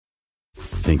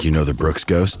Think you know the Brooks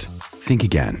Ghost? Think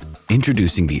again.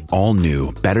 Introducing the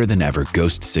all-new, better-than-ever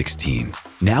Ghost 16.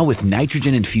 Now with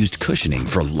nitrogen-infused cushioning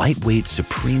for lightweight,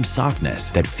 supreme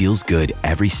softness that feels good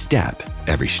every step,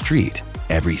 every street,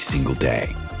 every single day.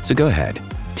 So go ahead,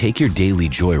 take your daily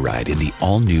joyride in the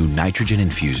all-new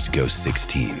nitrogen-infused Ghost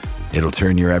 16. It'll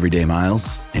turn your everyday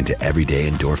miles into everyday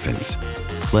endorphins.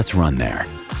 Let's run there.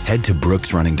 Head to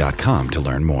brooksrunning.com to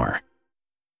learn more.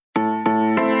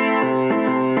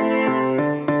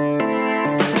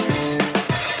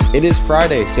 It is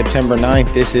Friday, September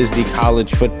 9th. This is the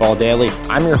College Football Daily.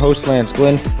 I'm your host, Lance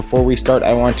Glynn. Before we start,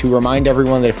 I want to remind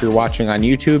everyone that if you're watching on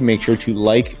YouTube, make sure to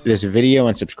like this video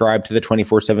and subscribe to the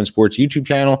 24/7 Sports YouTube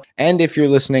channel. And if you're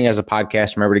listening as a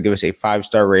podcast, remember to give us a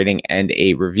 5-star rating and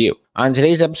a review. On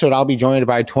today's episode, I'll be joined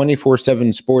by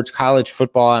 24/7 Sports college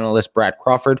football analyst Brad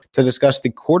Crawford to discuss the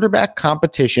quarterback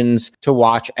competitions to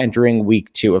watch entering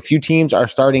week 2. A few teams are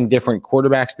starting different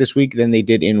quarterbacks this week than they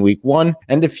did in week 1,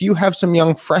 and a few have some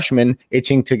young freshmen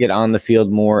itching to get on the field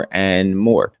more and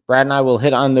more. Brad and I will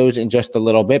hit on those in just a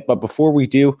little bit, but before we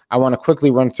do, I want to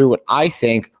quickly run through what I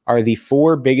think are the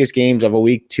 4 biggest games of a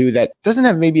week 2 that doesn't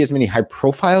have maybe as many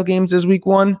high-profile games as week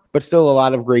 1, but still a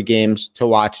lot of great games to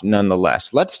watch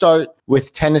nonetheless. Let's start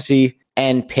with Tennessee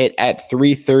and Pitt at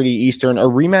 3:30 Eastern, a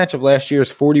rematch of last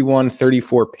year's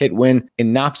 41-34 Pitt win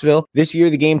in Knoxville. This year,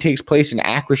 the game takes place in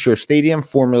Acrisure Stadium,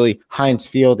 formerly Heinz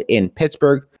Field in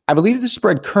Pittsburgh. I believe the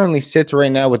spread currently sits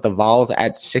right now with the Vols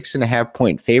at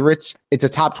 6.5-point favorites. It's a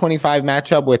top 25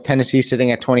 matchup with Tennessee sitting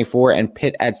at 24 and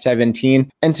Pitt at 17.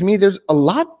 And to me, there's a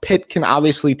lot Pitt can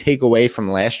obviously take away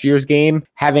from last year's game,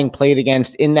 having played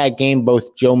against, in that game,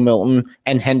 both Joe Milton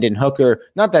and Hendon Hooker.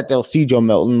 Not that they'll see Joe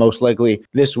Milton most likely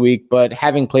this week, but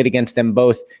having played against them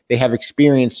both, they have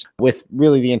experience with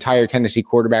really the entire Tennessee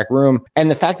quarterback room. And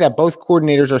the fact that both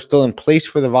coordinators are still in place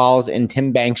for the Vols and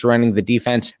Tim Banks running the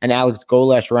defense and Alex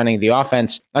Golesh running the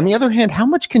offense. On the other hand, how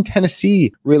much can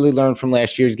Tennessee really learn from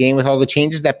last year's game with all the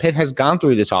changes that Pitt has gone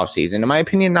through this offseason? In my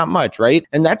opinion, not much, right?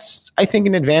 And that's, I think,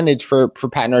 an advantage for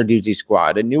Pat Narduzzi's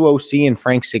squad. A new OC in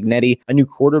Frank Signetti, a new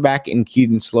quarterback in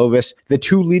Keaton Slovis, the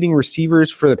 2 leading receivers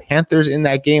for the Panthers in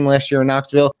that game last year in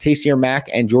Knoxville, Taysier Mack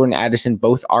and Jordan Addison,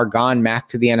 both are gone. Mack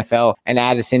to the NFL and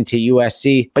Addison to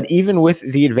USC. But even with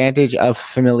the advantage of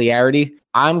familiarity,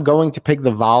 I'm going to pick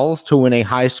the Vols to win a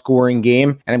high-scoring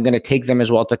game, and I'm going to take them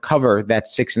as well to cover that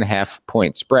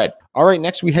 6.5-point spread. All right,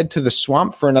 next we head to the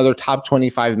Swamp for another top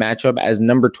 25 matchup as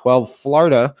number 12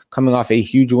 Florida, coming off a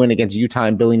huge win against Utah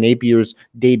in Billy Napier's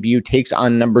debut, takes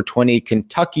on number 20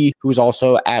 Kentucky, who's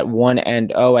also at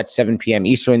 1-0 at 7 p.m.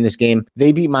 Eastern this game.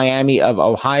 They beat Miami of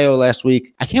Ohio last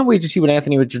week. I can't wait to see what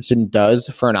Anthony Richardson does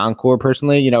for an encore,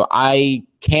 personally. You know, I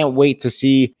can't wait to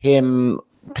see him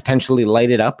potentially light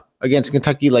it up against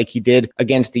Kentucky like he did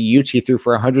against the Utes. He threw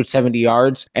for 170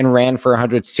 yards and ran for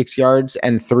 106 yards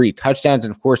and 3 touchdowns,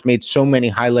 and of course made so many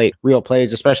highlight reel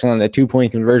plays, especially on the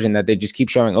 2-point conversion that they just keep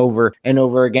showing over and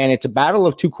over again. It's a battle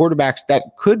of 2 quarterbacks that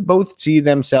could both see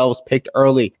themselves picked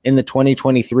early in the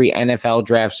 2023 NFL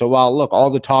draft. So while, look, all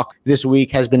the talk this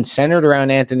week has been centered around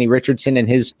Anthony Richardson and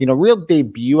his, real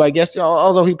debut, I guess,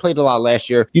 although he played a lot last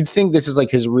year, you'd think this is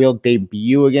like his real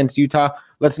debut against Utah.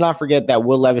 Let's not forget that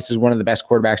Will Levis is one of the best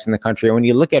quarterbacks in the country. And when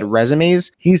you look at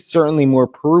resumes, he's certainly more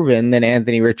proven than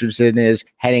Anthony Richardson is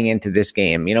heading into this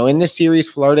game. In this series,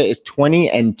 Florida is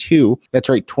 20-2. That's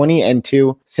right,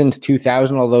 20-2 since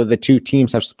 2000, although the 2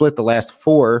 teams have split the last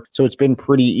 4. So it's been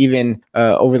pretty even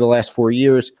over the last 4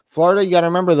 years. Florida, you got to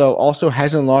remember, though, also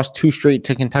hasn't lost 2 straight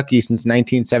to Kentucky since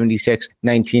 1976,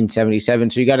 1977.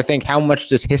 So you got to think, how much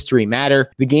does history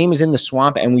matter? The game is in the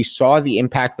Swamp, and we saw the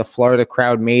impact the Florida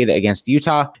crowd made against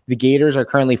Utah. The Gators are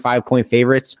currently 5-point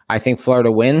favorites. I think Florida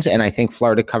wins, and I think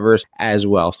Florida covers as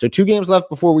well. So 2 games left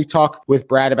before we talk with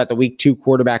Brad about the week 2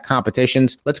 quarterback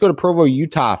competitions. Let's go to Provo,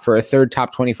 Utah for a 3rd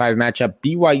top 25 matchup.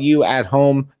 BYU at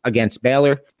home against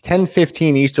Baylor.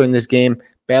 10:15 Eastern this game.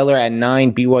 Baylor at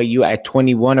 9, BYU at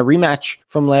 21. A rematch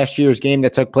from last year's game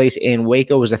that took place in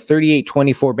Waco. Was a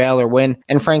 38-24 Baylor win.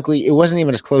 And frankly, it wasn't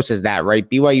even as close as that, right?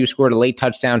 BYU scored a late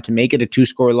touchdown to make it a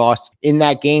 2-score loss. In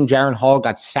that game, Jaron Hall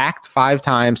got sacked 5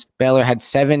 times. Baylor had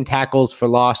 7 tackles for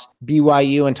loss.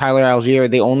 BYU and Tyler Algier,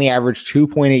 they only averaged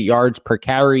 2.8 yards per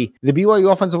carry. The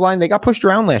BYU offensive line, they got pushed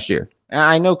around last year.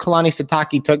 I know Kalani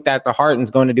Sitake took that to heart and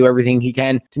is going to do everything he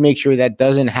can to make sure that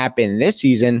doesn't happen this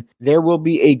season. There will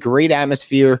be a great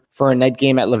atmosphere for a night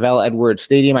game at Lavelle Edwards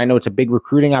Stadium. I know it's a big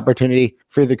recruiting opportunity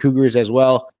for the Cougars as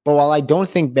well. But while I don't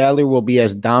think Baylor will be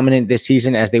as dominant this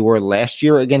season as they were last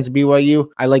year against BYU,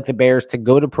 I like the Bears to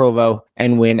go to Provo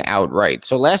and win outright.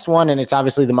 So last one, and it's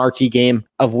obviously the marquee game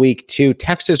of week 2.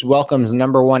 Texas welcomes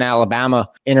number 1 Alabama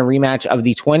in a rematch of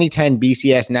the 2010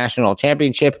 BCS National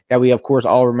Championship that we, of course,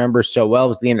 all remember so well. It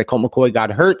was the year that Colt McCoy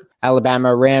got hurt.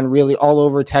 Alabama ran really all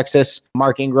over Texas.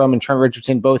 Mark Ingram and Trent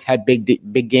Richardson both had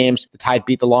big games. The Tide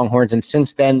beat the Longhorns, and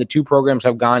since then, the two programs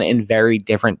have gone in very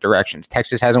different directions.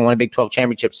 Texas hasn't won a Big 12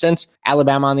 championship since.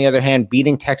 Alabama, on the other hand,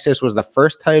 beating Texas was the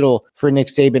first title for Nick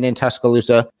Saban in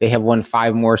Tuscaloosa. They have won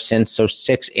 5 more since, so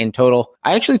 6 in total.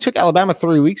 I actually took Alabama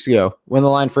 3 weeks ago when the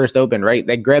line first opened, right?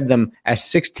 They grabbed them as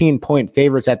 16-point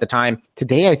favorites at the time.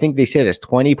 Today, I think they sit as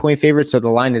 20-point favorites, so the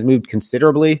line has moved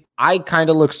considerably. I kind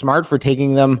of look smart for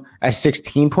taking them as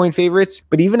 16-point favorites,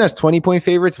 but even as 20-point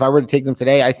favorites, if I were to take them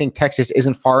today, I think Texas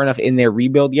isn't far enough in their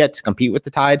rebuild yet to compete with the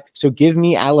Tide. So give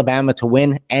me Alabama to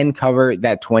win and cover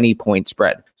that 20-point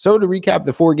spread. So to recap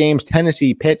the 4 games,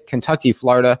 Tennessee, Pitt, Kentucky,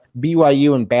 Florida,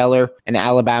 BYU and Baylor, and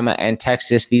Alabama and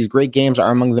Texas. These great games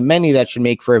are among the many that should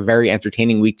make for a very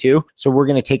entertaining week 2. So we're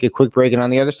going to take a quick break, and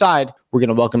on the other side, we're going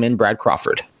to welcome in Brad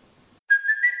Crawford.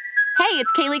 Hey,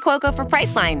 it's Kaylee Cuoco for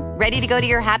Priceline. Ready to go to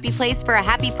your happy place for a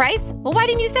happy price? Well, why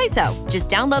didn't you say so? Just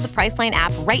download the Priceline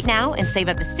app right now and save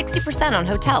up to 60% on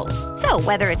hotels. So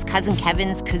whether it's Cousin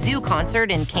Kevin's Kazoo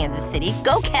Concert in Kansas City,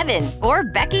 go Kevin, or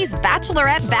Becky's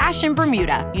Bachelorette Bash in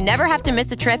Bermuda, you never have to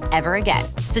miss a trip ever again.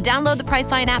 So download the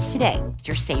Priceline app today.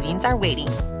 Your savings are waiting.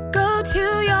 Go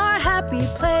to your happy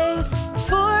place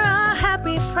for a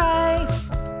happy price.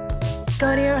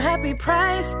 Go to your happy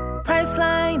price,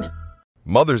 Priceline.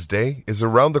 Mother's Day is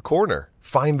around the corner.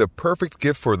 Find the perfect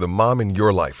gift for the mom in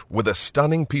your life with a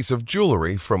stunning piece of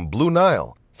jewelry from Blue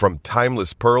Nile. From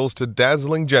timeless pearls to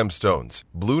dazzling gemstones,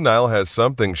 Blue Nile has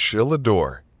something she'll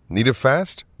adore. Need it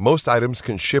fast? Most items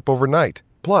can ship overnight.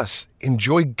 Plus,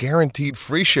 enjoy guaranteed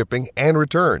free shipping and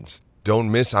returns.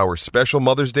 Don't miss our special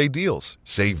Mother's Day deals.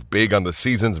 Save big on the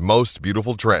season's most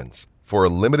beautiful trends. For a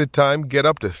limited time, get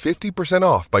up to 50%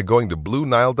 off by going to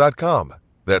BlueNile.com.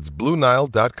 That's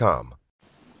BlueNile.com.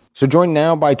 So joined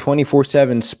now by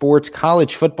 24/7 Sports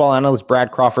college football analyst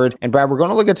Brad Crawford. And Brad, we're going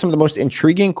to look at some of the most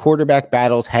intriguing quarterback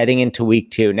battles heading into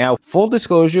week 2. Now, full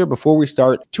disclosure, before we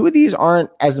start, 2 of these aren't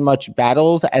as much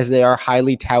battles as they are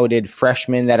highly touted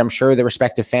freshmen that I'm sure the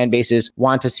respective fan bases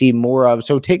want to see more of.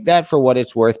 So take that for what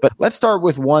it's worth. But let's start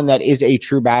with one that is a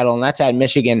true battle, and that's at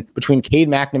Michigan between Cade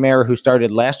McNamara, who started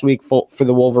last week for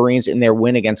the Wolverines in their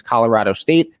win against Colorado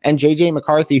State, and J.J.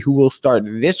 McCarthy, who will start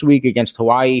this week against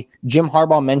Hawaii. Jim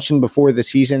Harbaugh mentioned before the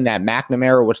season that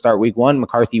McNamara would start week 1,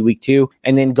 McCarthy week 2,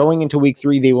 and then going into week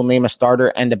 3, they will name a starter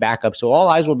and a backup. So all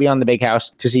eyes will be on the Big House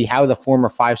to see how the former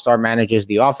 5-star manages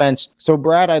the offense. So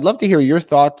Brad, I'd love to hear your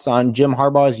thoughts on Jim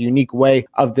Harbaugh's unique way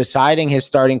of deciding his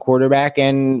starting quarterback.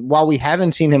 And while we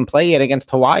haven't seen him play yet against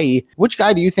Hawaii, which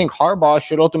guy do you think Harbaugh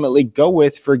should ultimately go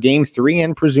with for game 3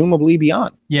 and presumably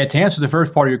beyond? Yeah, to answer the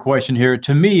first part of your question here,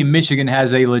 to me, Michigan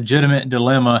has a legitimate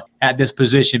dilemma at this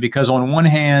position because on one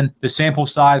hand, the sample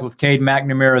size with Cade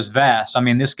McNamara is vast. I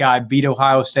mean, this guy beat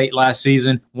Ohio State last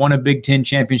season, won a Big Ten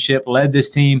championship, led this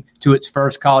team to its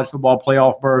first college football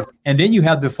playoff berth. And then you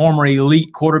have the former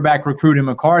elite quarterback recruit in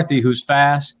McCarthy, who's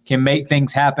fast, can make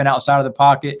things happen outside of the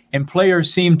pocket. And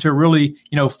players seem to really,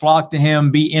 flock to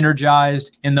him, be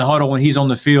energized in the huddle when he's on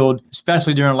the field,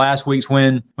 especially during last week's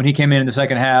win when he came in the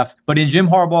second half. But in Jim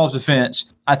Harbaugh's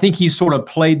defense, I think he's sort of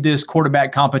played this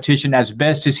quarterback competition as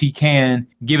best as he can,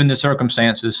 given the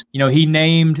circumstances. He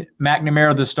named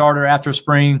McNamara the starter after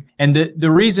spring. And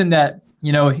the reason that,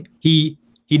 he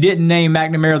didn't name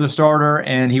McNamara the starter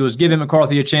and he was giving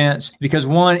McCarthy a chance because,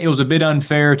 one, it was a bit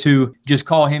unfair to just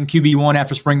call him QB1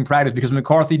 after spring practice because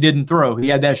McCarthy didn't throw. He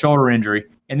had that shoulder injury.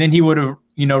 And then he would have,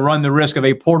 run the risk of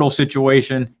a portal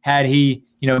situation had he,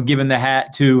 given the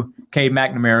hat to Cade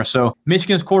McNamara. So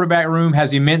Michigan's quarterback room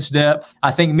has immense depth. I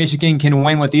think Michigan can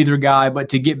win with either guy. But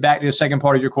to get back to the second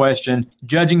part of your question,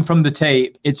 judging from the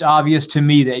tape, it's obvious to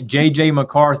me that J.J.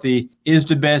 McCarthy is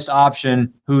the best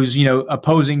option whose,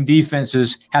 opposing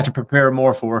defenses have to prepare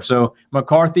more for. So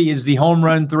McCarthy is the home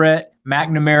run threat.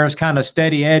 McNamara's kind of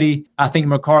steady Eddie. I think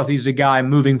McCarthy's the guy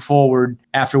moving forward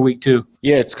after week 2.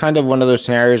 Yeah, it's kind of one of those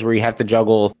scenarios where you have to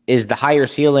juggle, is the higher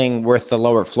ceiling worth the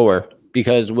lower floor?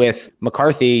 Because with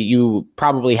McCarthy, you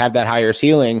probably have that higher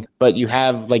ceiling, but you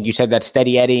have, like you said, that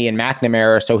steady Eddie and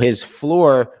McNamara. So his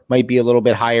floor might be a little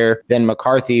bit higher than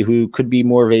McCarthy, who could be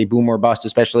more of a boom or bust,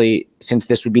 especially since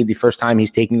this would be the first time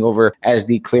he's taking over as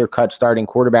the clear-cut starting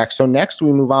quarterback. So next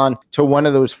we move on to one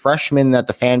of those freshmen that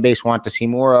the fan base want to see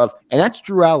more of, and that's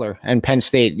Drew Aller and Penn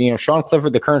State. Sean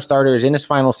Clifford, the current starter, is in his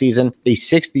final season, a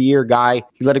sixth-year guy.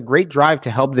 He led a great drive to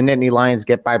help the Nittany Lions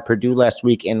get by Purdue last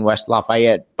week in West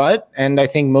Lafayette. But, and I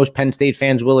think most Penn State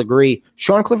fans will agree,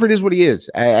 Sean Clifford is what he is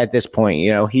at this point.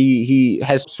 He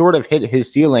has sort of hit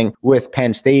his ceiling with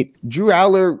Penn State. Drew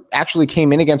Aller actually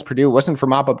came in against Purdue. It wasn't for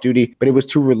mop-up duty, but it was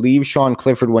to relieve Sean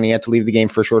Clifford when he had to leave the game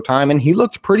for a short time, and he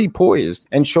looked pretty poised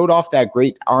and showed off that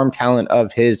great arm talent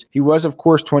of his. He was, of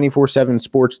course, 24/7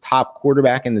 Sports top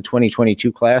quarterback in the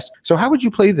 2022 class. So how would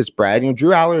you play this, Brad?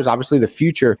 Drew Aller is obviously the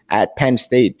future at Penn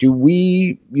State. Do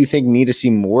we, you think, need to see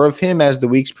more of him as the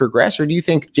weeks progress, or do you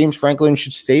think James Franklin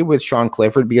should stay with Sean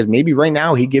Clifford because maybe right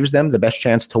now he gives them the best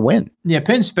chance to win? Yeah,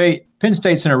 Penn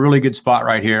State's in a really good spot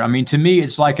right here. I mean, to me,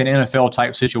 it's like an NFL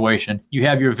type situation. You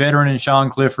have your veteran in Sean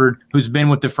Clifford, who's been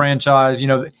with the franchise,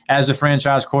 as a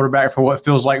franchise quarterback for what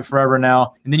feels like forever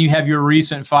now. And then you have your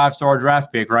recent 5-star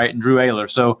draft pick, right, and Drew Aller.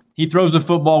 So he throws the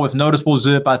football with noticeable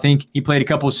zip. I think he played a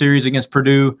couple of series against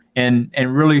Purdue and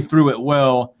really threw it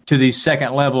well to the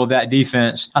second level of that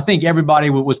defense. I think everybody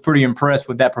was pretty impressed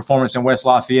with that performance in West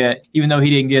Lafayette, even though he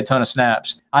didn't get a ton of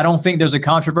snaps. I don't think there's a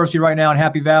controversy right now in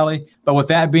Happy Valley, but with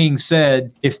that being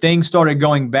said, if things started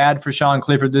going bad for Sean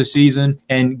Clifford this season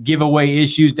and giveaway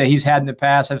issues that he's had in the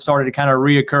past have started to kind of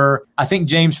reoccur, I think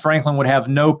James Franklin would have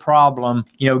no problem,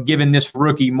 giving this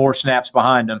rookie more snaps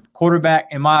behind him. Quarterback,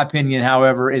 in my opinion,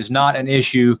 however, is not an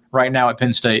issue right now at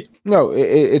Penn State. No,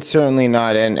 it's certainly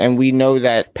not. And we know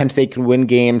that Penn State can win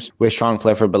games with Sean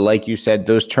Clifford, but like you said,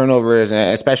 those turnovers,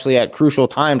 especially at crucial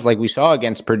times like we saw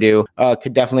against Purdue,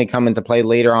 could definitely come into play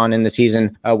later on in the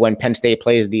season when Penn State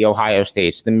plays the Ohio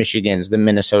States, the Michigans, the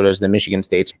Minnesotas, the Michigan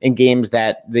States, in games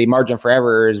that the margin for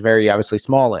error is very obviously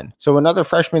small in. So another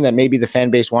freshman that maybe the fan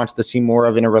base wants to see more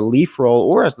of in a relief role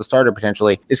or as the starter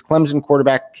potentially is Clemson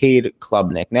quarterback Cade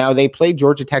Klubnik. Now, they played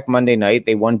Georgia Tech Monday night.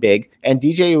 They won big. And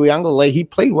DJ Uiagalelei, he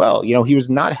played well. He was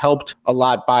not helped a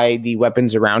lot by the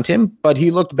weapons around him, but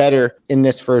he looked better in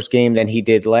this first game than he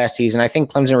did last season. I think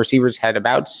Clemson receivers had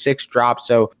about 6 drops,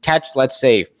 so catch, let's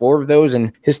say, 4 of those,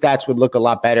 and his stats would look a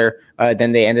lot better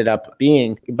than they ended up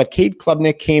being. But Cade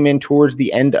Klubnik came in towards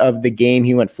the end of the game.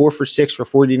 He went 4 for 6 for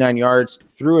 49 yards,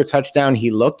 threw a touchdown. He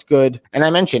looked good. And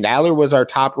I mentioned Aller was our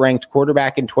top-ranked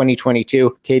quarterback in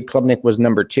 2022. Cade Klubnik was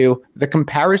number 2. The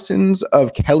comparisons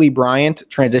of Kelly Bryant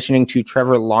transitioning to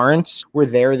Trevor Lawrence were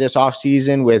there this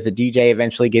offseason, with the DJ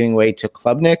eventually giving way to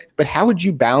Klubnik. But how would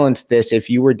you balance this if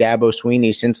you were Dabo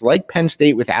Swinney, since like Penn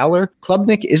State with Aller,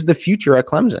 Klubnik is the future at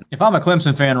Clemson? If I'm a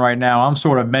Clemson fan right now, I'm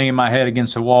sort of banging my head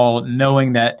against the wall,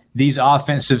 knowing that these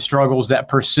offensive struggles that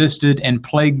persisted and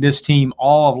plagued this team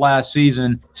all of last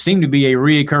season seem to be a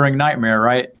reoccurring nightmare,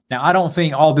 right? Now, I don't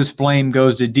think all this blame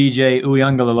goes to DJ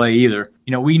Uiagalelei either.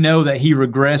 We know that he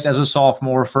regressed as a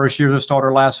sophomore, first year as a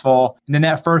starter last fall. And then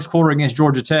that first quarter against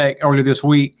Georgia Tech earlier this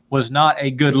week was not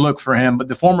a good look for him. But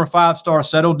the former 5-star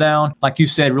settled down, like you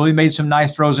said, really made some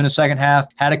nice throws in the second half,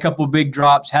 had a couple big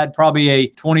drops, had probably a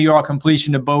 20-yard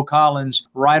completion to Bo Collins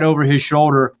right over his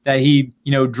shoulder that he,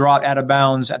 dropped out of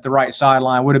bounds at the right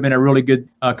sideline. Would have been a really good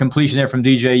completion there from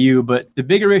DJU. But the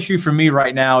bigger issue for me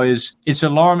right now is it's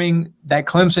alarming that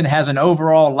Clemson has an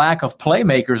overall lack of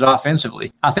playmakers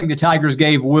offensively. I think the Tigers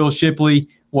gave Will Shipley,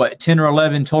 10 or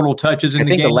 11 total touches in the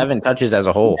game? I think 11 touches as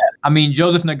a whole. Yeah. I mean,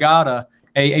 Joseph Nagata,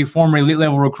 a former elite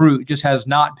level recruit, just has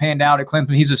not panned out at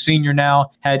Clemson. He's a senior now,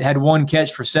 had 1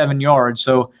 catch for 7 yards.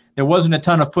 So there wasn't a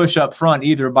ton of push up front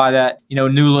either by that,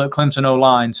 new look Clemson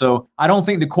O-line. So I don't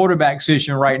think the quarterback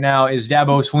situation right now is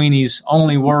Dabo Swinney's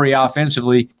only worry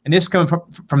offensively. And this comes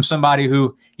from somebody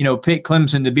who, picked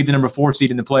Clemson to be the number 4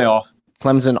 seed in the playoff.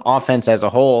 Clemson offense as a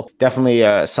whole, definitely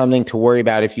something to worry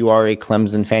about if you are a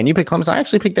Clemson fan. You pick Clemson. I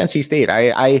actually picked NC State. How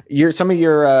are you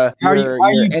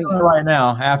feeling right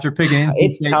now after picking NC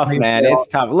It's State tough, man. It's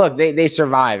tough. Look, they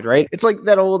survived, right? It's like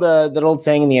that old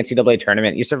saying in the NCAA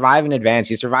tournament. You survive in advance.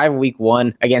 You survive week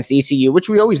 1 against ECU, which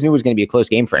we always knew was going to be a close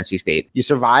game for NC State. You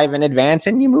survive in advance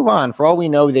and you move on. For all we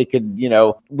know, they could,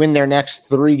 win their next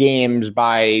 3 games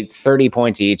by 30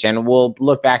 points each. And we'll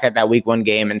look back at that week 1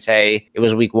 game and say it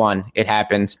was week 1. It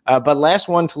happens. But last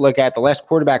one to look at, the last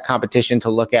quarterback competition to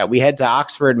look at, we head to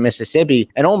Oxford, Mississippi,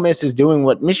 and Ole Miss is doing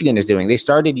what Michigan is doing. They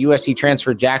started USC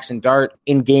transfer Jackson Dart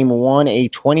in game 1, a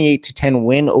 28-10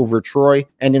 win over Troy.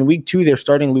 And in week 2, they're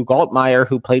starting Luke Altmaier,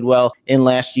 who played well in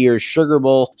last year's Sugar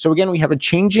Bowl. So again, we have a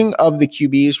changing of the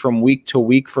QBs from week to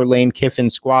week for Lane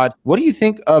Kiffin's squad. What do you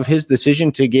think of his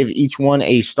decision to give each one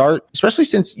a start, especially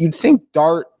since you'd think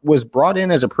Dart was brought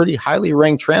in as a pretty highly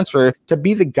ranked transfer to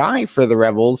be the guy for the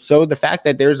Rebels? So the fact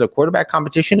that there's a quarterback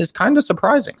competition is kind of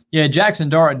surprising. Yeah, Jackson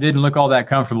Dart didn't look all that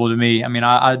comfortable to me. I mean,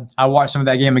 I watched some of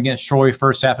that game against Troy,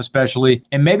 first half especially,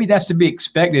 and maybe that's to be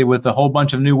expected with a whole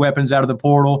bunch of new weapons out of the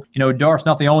portal. You know, Dart's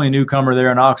not the only newcomer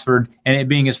there in Oxford, and it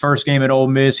being his first game at Ole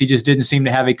Miss, he just didn't seem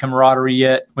to have a camaraderie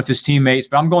yet with his teammates.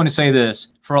 But I'm going to say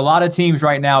this. For a lot of teams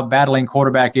right now battling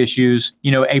quarterback issues,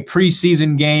 you know, a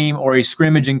preseason game or a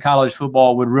scrimmage in college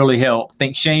football would really help. I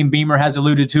think Shane Beamer has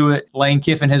alluded to it. Lane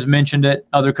Kiffin has mentioned it.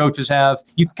 Other coaches have.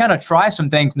 You can kind of try some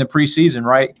things in the preseason,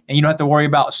 right? And you don't have to worry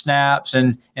about snaps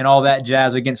and all that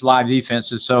jazz against live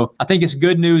defenses. So I think it's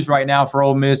good news right now for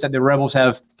Ole Miss that the Rebels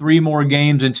have 3 more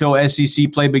games until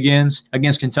SEC play begins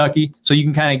against Kentucky. So you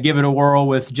can kind of give it a whirl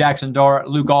with Jackson Dart,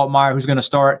 Luke Altmaier, who's going to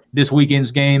start this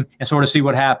weekend's game, and sort of see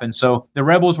what happens. So the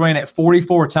Rebels ran it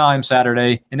 44 times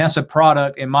Saturday, and that's a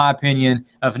product, in my opinion,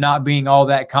 of not being all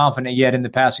that confident yet in the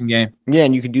passing game. Yeah,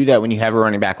 and you can do that when you have a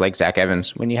running back like Zach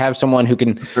Evans. When you have someone who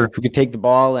can take the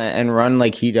ball and run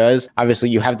like he does, obviously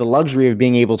you have the luxury of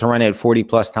being able to run it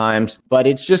 40-plus times. But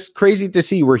it's just crazy to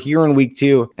see. We're here in week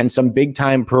 2, and some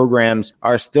big-time programs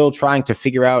are still trying to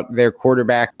figure out their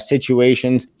quarterback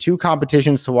situations. 2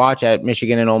 competitions to watch at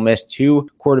Michigan and Ole Miss, 2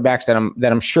 quarterbacks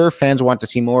that I'm sure fans want to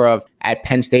see more of at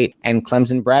Penn State and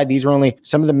Clemson. Brad, these are only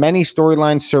some of the many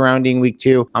storylines surrounding week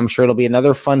 2. I'm sure it'll be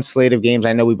another fun slate of games.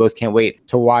 I know we both can't wait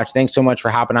to watch. Thanks so much for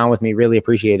hopping on with me. Really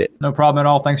appreciate it. No problem at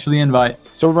all. Thanks for the invite.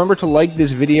 So remember to like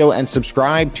this video and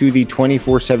subscribe to the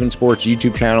 24/7 Sports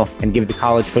YouTube channel and give the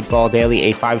College Football Daily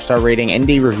a 5-star rating and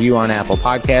a review on Apple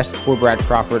Podcasts. For Brad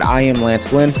Crawford, I am Lance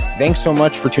Glynn. Thanks so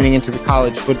much for tuning into the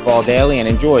College Football Daily, and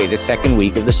enjoy the second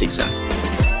week of the season.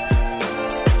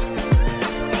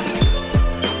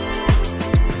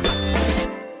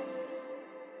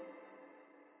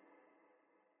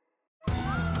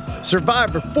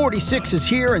 Survivor 46 is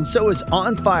here, and so is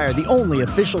On Fire, the only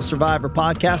official Survivor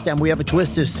podcast, and we have a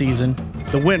twist this season.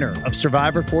 The winner of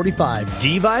Survivor 45,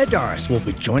 Dee Valladares, will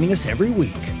be joining us every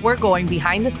week. We're going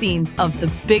behind the scenes of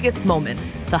the biggest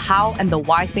moments, the how and the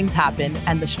why things happen,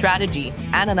 and the strategy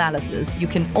and analysis you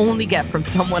can only get from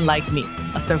someone like me,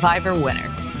 a Survivor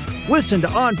winner. Listen to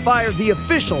On Fire, the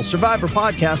official Survivor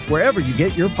podcast, wherever you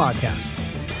get your podcasts.